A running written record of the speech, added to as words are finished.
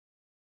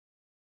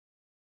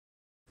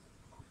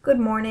Good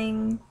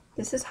morning,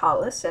 this is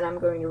Hollis, and I'm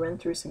going to run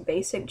through some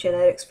basic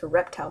genetics for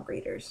reptile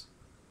breeders.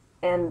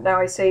 And now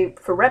I say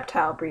for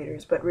reptile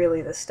breeders, but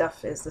really the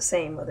stuff is the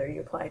same whether you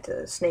apply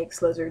to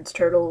snakes, lizards,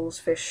 turtles,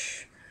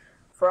 fish,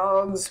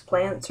 frogs,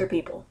 plants, or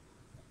people.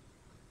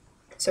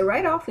 So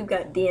right off we've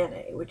got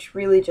DNA, which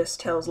really just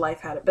tells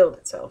life how to build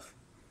itself.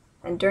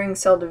 And during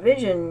cell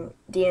division,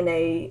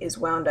 DNA is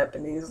wound up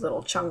in these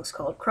little chunks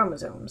called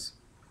chromosomes.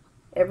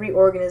 Every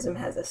organism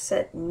has a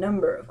set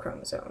number of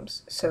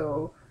chromosomes,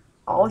 so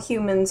all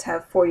humans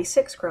have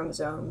 46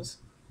 chromosomes,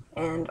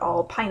 and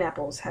all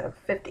pineapples have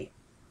 50.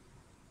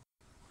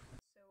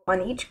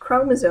 On each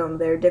chromosome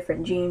there are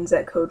different genes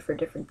that code for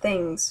different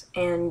things,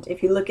 and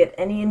if you look at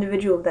any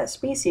individual of that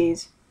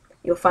species,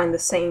 you'll find the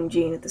same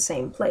gene at the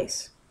same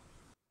place.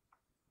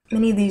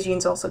 Many of these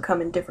genes also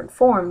come in different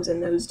forms,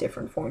 and those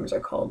different forms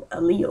are called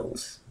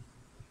alleles.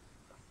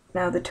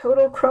 Now the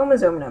total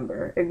chromosome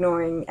number,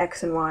 ignoring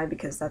X and Y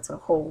because that's a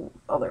whole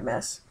other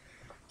mess,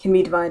 can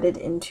be divided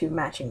into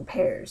matching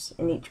pairs.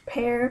 In each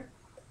pair,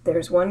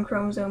 there's one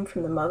chromosome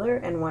from the mother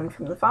and one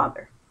from the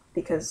father,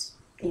 because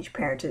each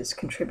parent is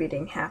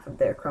contributing half of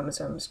their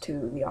chromosomes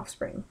to the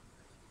offspring.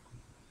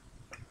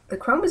 The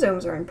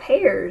chromosomes are in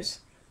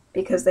pairs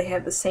because they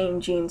have the same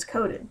genes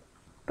coded,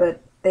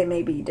 but they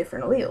may be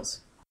different alleles.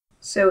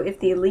 So if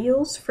the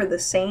alleles for the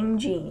same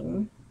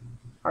gene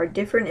are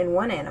different in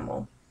one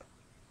animal,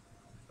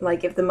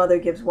 like if the mother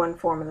gives one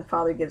form and the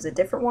father gives a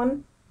different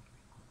one,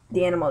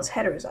 the animal is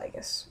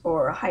heterozygous,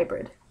 or a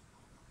hybrid.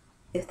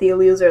 If the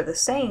alleles are the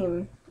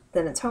same,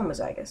 then it's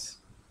homozygous.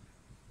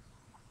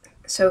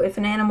 So if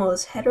an animal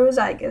is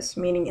heterozygous,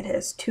 meaning it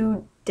has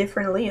two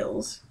different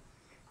alleles,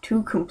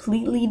 two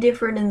completely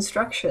different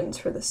instructions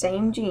for the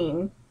same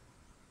gene,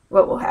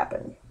 what will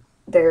happen?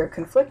 They're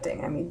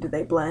conflicting. I mean, do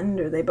they blend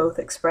or they both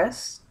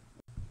express?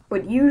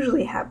 What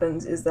usually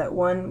happens is that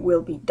one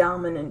will be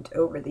dominant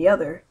over the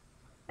other,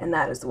 and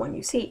that is the one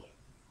you see.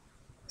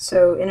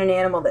 So in an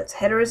animal that's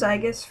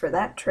heterozygous for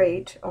that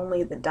trait,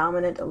 only the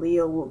dominant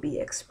allele will be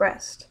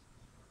expressed.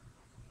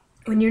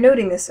 When you're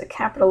noting this, a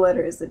capital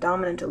letter is the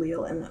dominant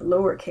allele and the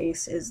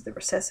lowercase is the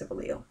recessive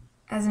allele.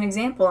 As an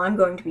example, I'm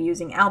going to be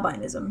using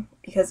albinism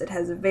because it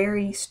has a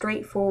very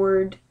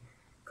straightforward,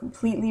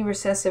 completely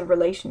recessive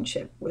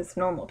relationship with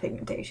normal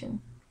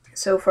pigmentation.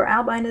 So for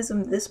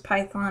albinism, this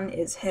python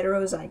is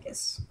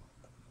heterozygous.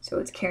 So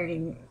it's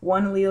carrying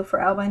one allele for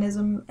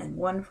albinism and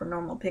one for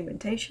normal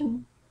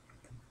pigmentation.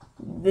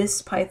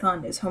 This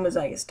python is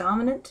homozygous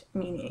dominant,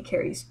 meaning it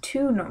carries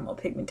two normal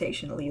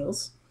pigmentation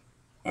alleles,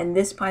 and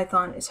this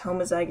python is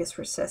homozygous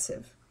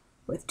recessive,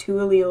 with two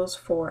alleles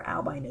for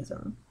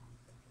albinism.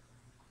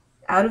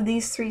 Out of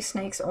these three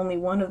snakes, only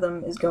one of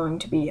them is going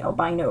to be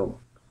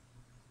albino,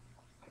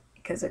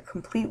 because a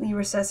completely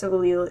recessive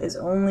allele is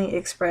only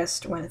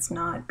expressed when it's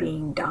not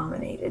being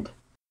dominated.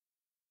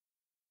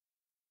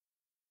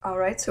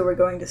 Alright, so we're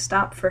going to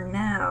stop for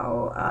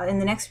now. In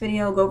the next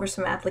video I'll go over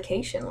some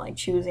application, like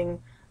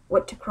choosing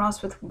what to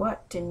cross with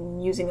what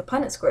and using a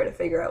Punnett square to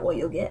figure out what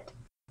you'll get.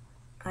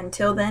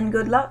 Until then,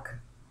 good luck!